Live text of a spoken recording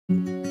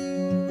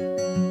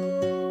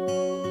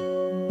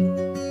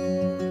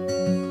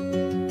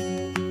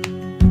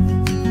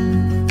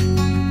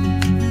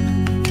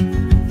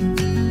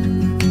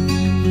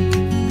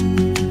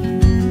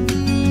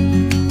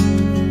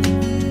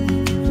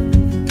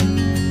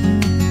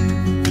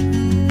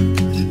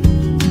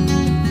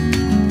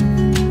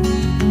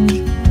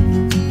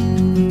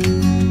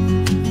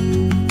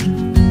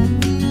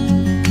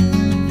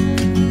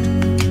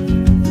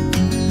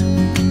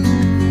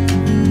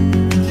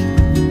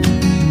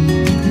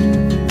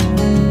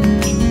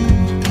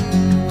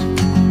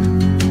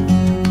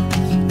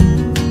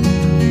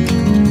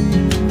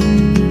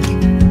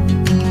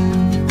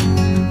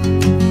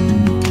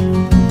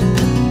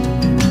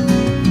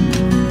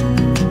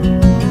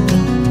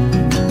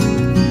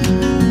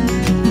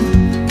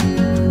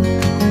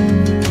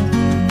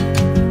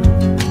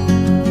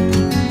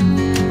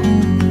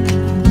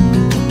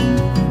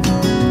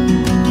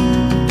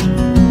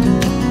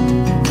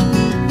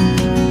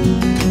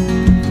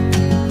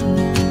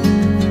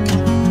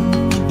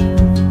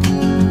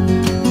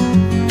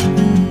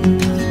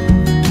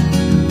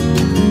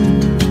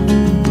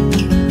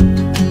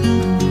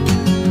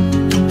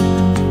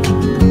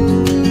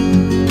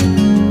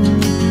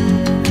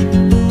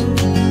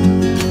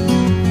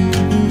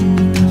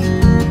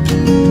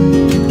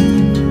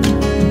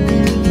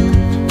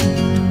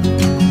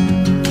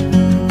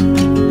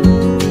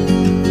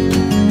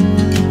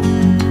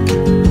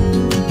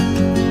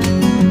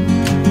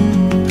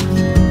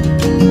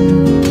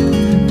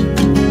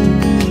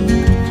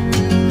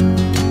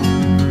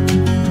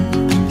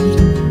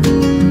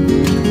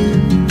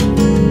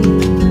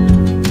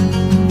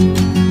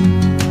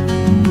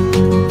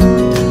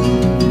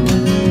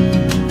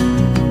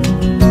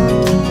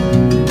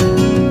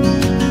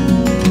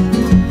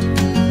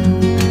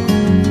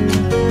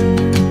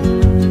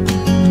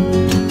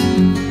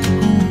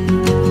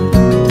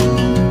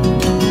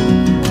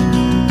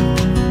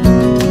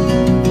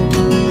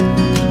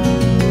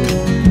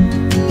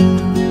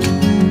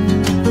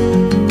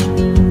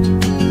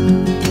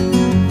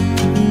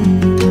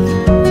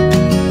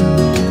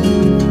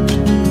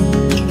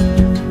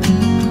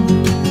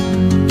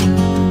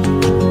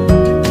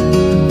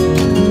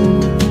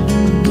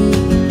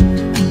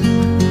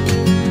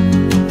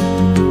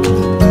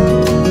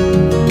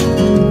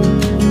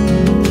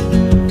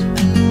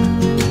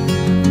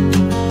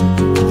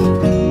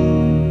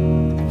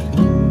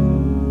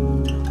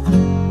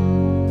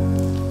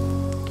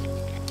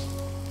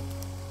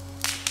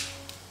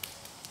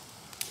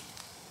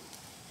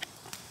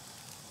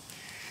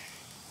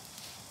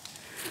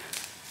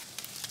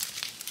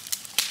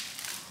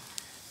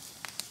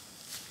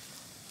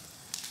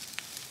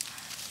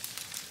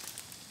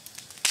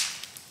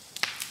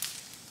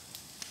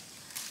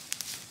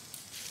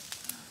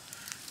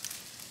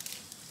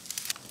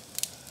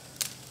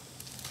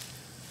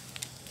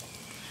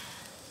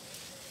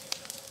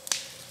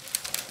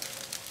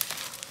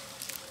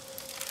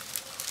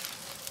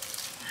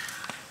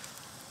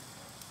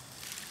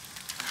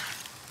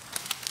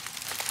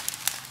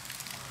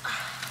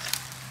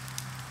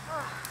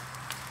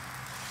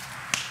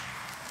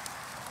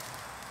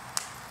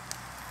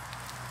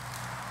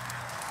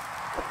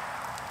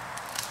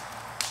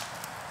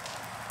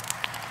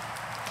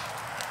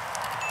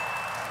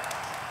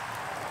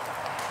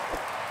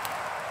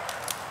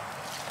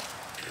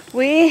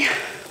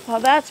While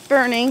that's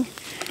burning,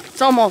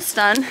 it's almost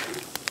done.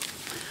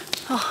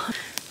 Oh,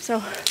 so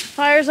the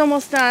fire's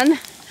almost done.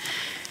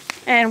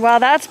 And while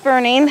that's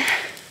burning,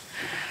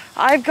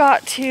 I've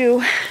got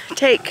to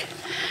take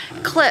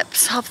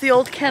clips off the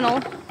old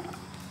kennel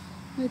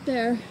right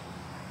there,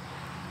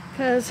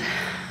 because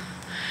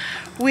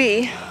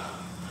we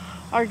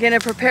are gonna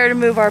prepare to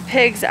move our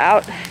pigs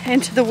out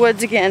into the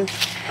woods again,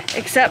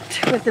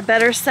 except with a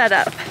better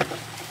setup.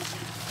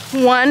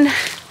 One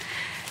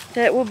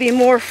that will be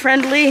more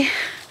friendly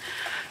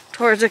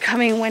towards the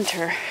coming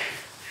winter.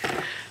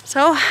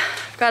 So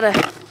I've got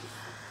to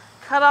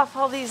cut off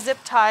all these zip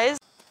ties.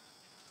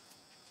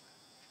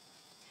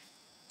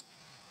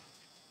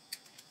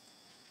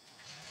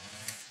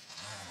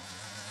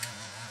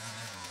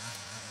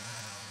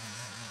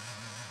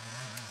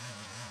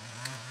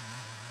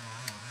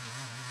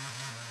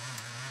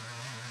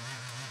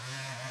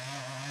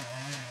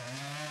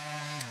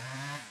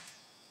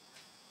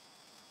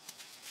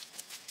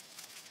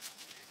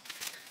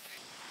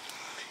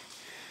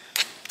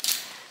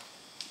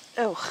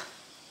 Oh,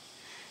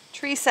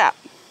 tree sap.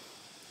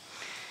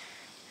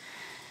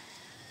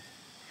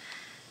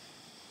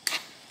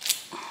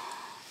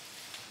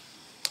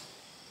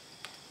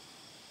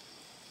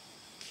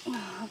 I'll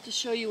have to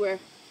show you where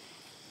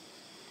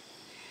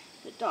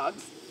the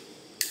dogs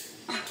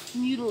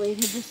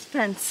mutilated this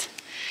fence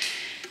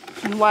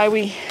and why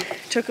we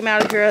took them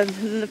out of here, other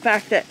than the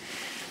fact that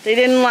they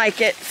didn't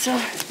like it. So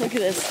look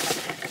at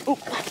this. Oop.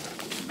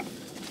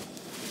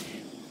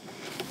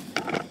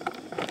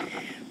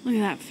 Look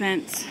at that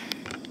fence.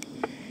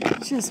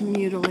 It's just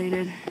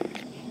mutilated.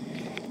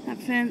 That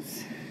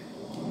fence.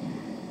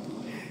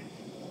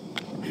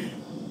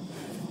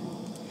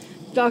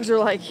 Dogs are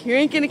like, you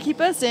ain't gonna keep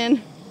us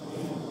in.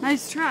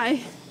 Nice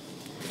try.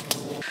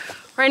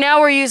 Right now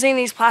we're using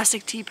these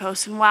plastic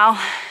T-posts, and while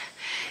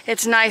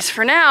it's nice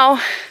for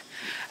now,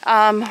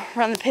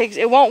 around the pigs,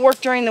 it won't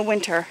work during the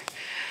winter.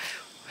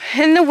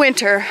 In the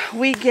winter,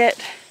 we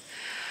get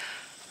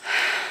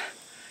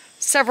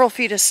several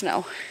feet of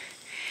snow.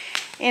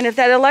 And if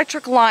that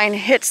electric line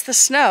hits the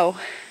snow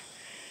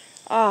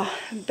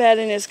bed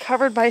and is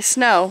covered by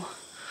snow,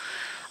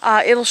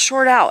 it'll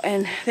short out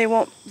and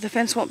the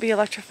fence won't be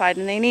electrified,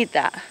 and they need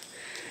that.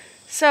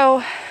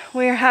 So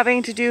we're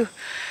having to do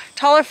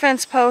taller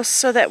fence posts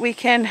so that we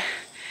can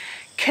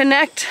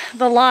connect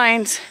the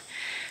lines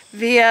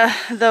via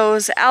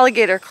those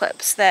alligator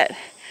clips that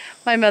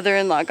my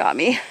mother-in-law got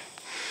me.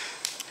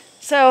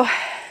 So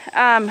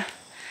I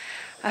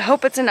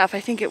hope it's enough.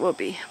 I think it will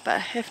be,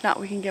 but if not,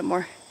 we can get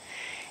more.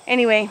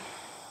 Anyway,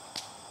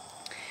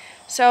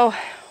 so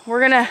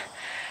we're gonna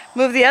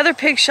move the other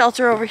pig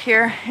shelter over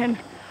here, and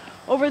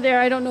over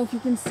there, I don't know if you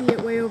can see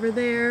it way over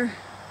there.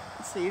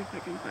 Let's see if I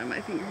can find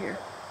my finger here.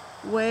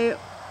 Way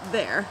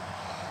there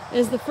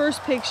is the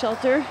first pig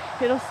shelter.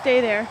 It'll stay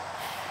there.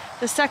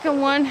 The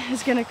second one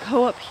is gonna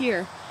go up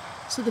here.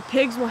 So the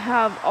pigs will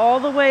have all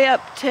the way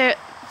up to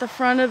the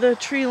front of the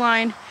tree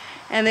line,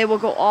 and they will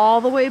go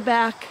all the way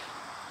back,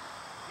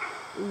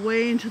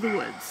 way into the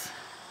woods.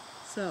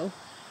 So,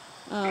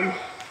 and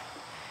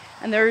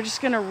they're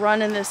just gonna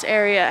run in this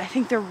area. I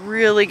think they're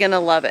really gonna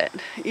love it.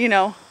 You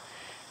know,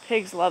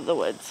 pigs love the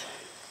woods.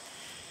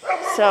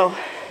 So,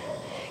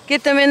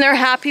 get them in their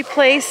happy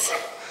place.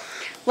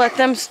 Let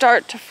them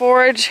start to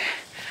forage.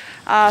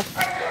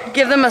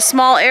 Give them a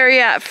small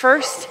area at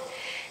first,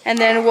 and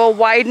then we'll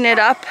widen it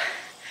up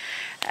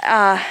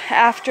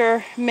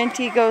after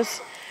Minty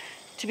goes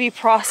to be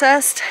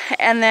processed,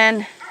 and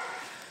then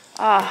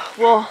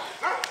we'll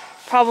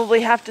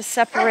probably have to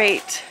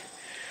separate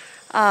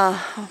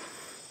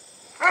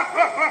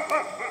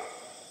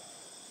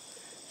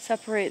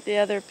the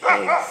other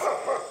pigs.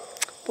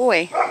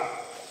 Boy,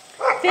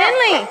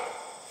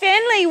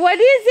 Finley, what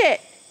is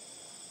it?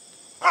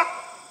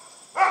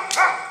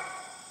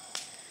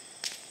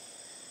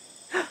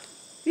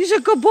 You're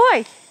a good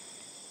boy.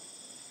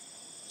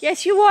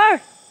 Yes, you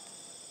are.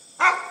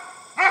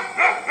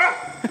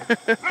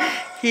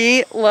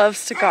 He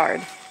loves to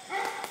guard.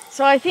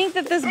 So I think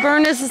that this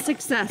burn is a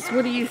success.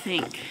 What do you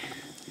think?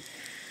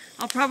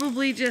 I'll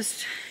probably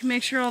just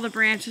make sure all the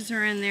branches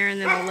are in there, and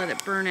then I'll let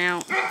it burn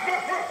out.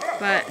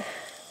 But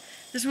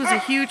this was a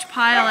huge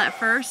pile at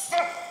first.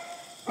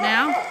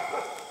 Now,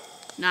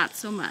 not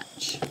so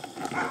much.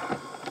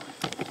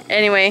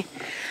 Anyway,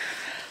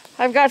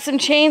 I've got some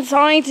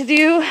chainsawing to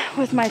do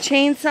with my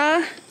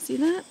chainsaw. See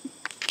that?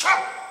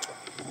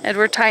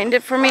 Edward tightened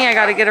it for me. I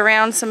got to get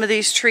around some of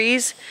these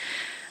trees.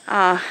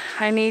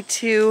 I need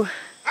to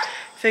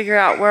figure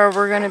out where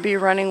we're going to be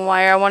running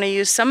wire. I want to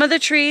use some of the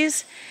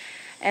trees,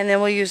 and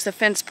then we'll use the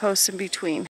fence posts in between.